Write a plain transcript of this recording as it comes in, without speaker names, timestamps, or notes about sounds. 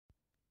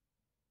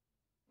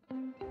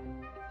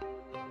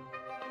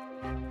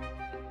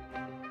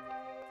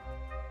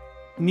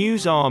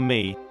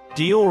NewsRme,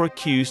 Dior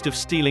accused of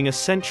stealing a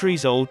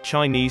centuries-old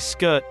Chinese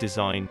skirt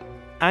design.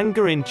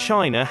 Anger in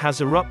China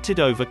has erupted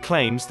over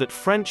claims that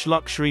French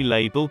luxury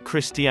label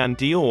Christian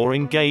Dior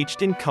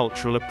engaged in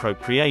cultural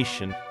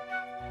appropriation.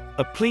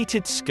 A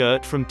pleated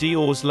skirt from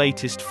Dior's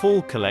latest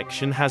fall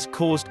collection has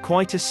caused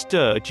quite a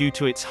stir due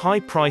to its high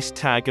price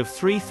tag of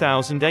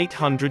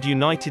 $3,800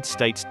 United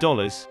States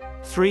dollars,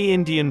 3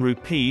 Indian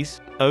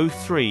rupees,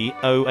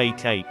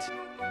 03088.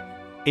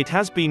 It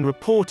has been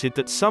reported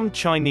that some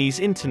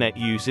Chinese internet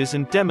users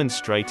and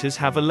demonstrators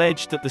have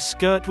alleged that the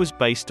skirt was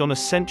based on a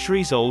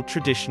centuries-old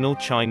traditional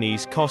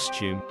Chinese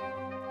costume.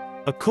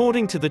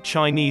 According to the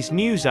Chinese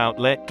news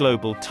outlet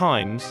Global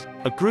Times,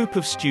 a group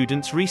of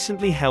students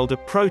recently held a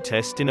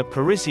protest in a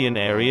Parisian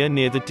area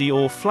near the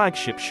Dior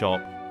flagship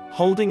shop,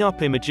 holding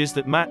up images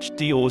that matched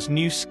Dior's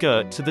new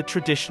skirt to the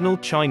traditional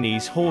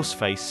Chinese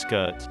horseface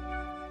skirt.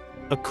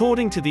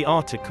 According to the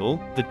article,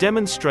 the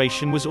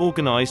demonstration was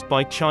organized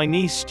by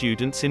Chinese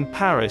students in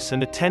Paris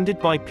and attended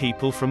by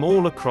people from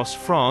all across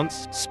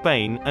France,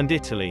 Spain, and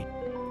Italy.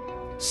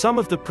 Some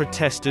of the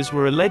protesters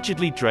were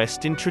allegedly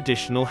dressed in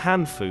traditional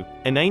hanfu,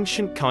 an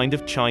ancient kind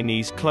of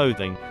Chinese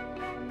clothing.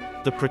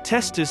 The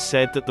protesters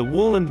said that the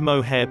wool and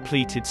mohair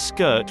pleated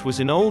skirt was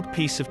an old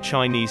piece of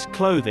Chinese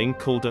clothing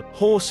called a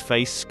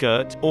horseface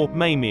skirt or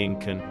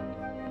meimiankan.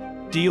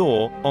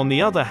 Dior, on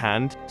the other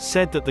hand,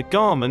 said that the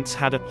garments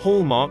had a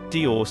hallmark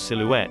Dior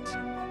silhouette.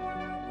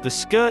 The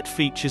skirt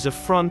features a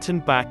front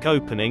and back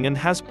opening and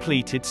has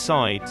pleated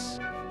sides.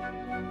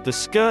 The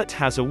skirt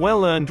has a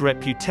well-earned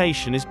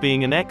reputation as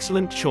being an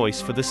excellent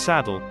choice for the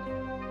saddle.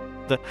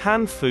 The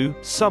hanfu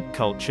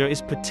subculture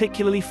is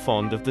particularly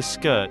fond of the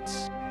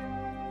skirts.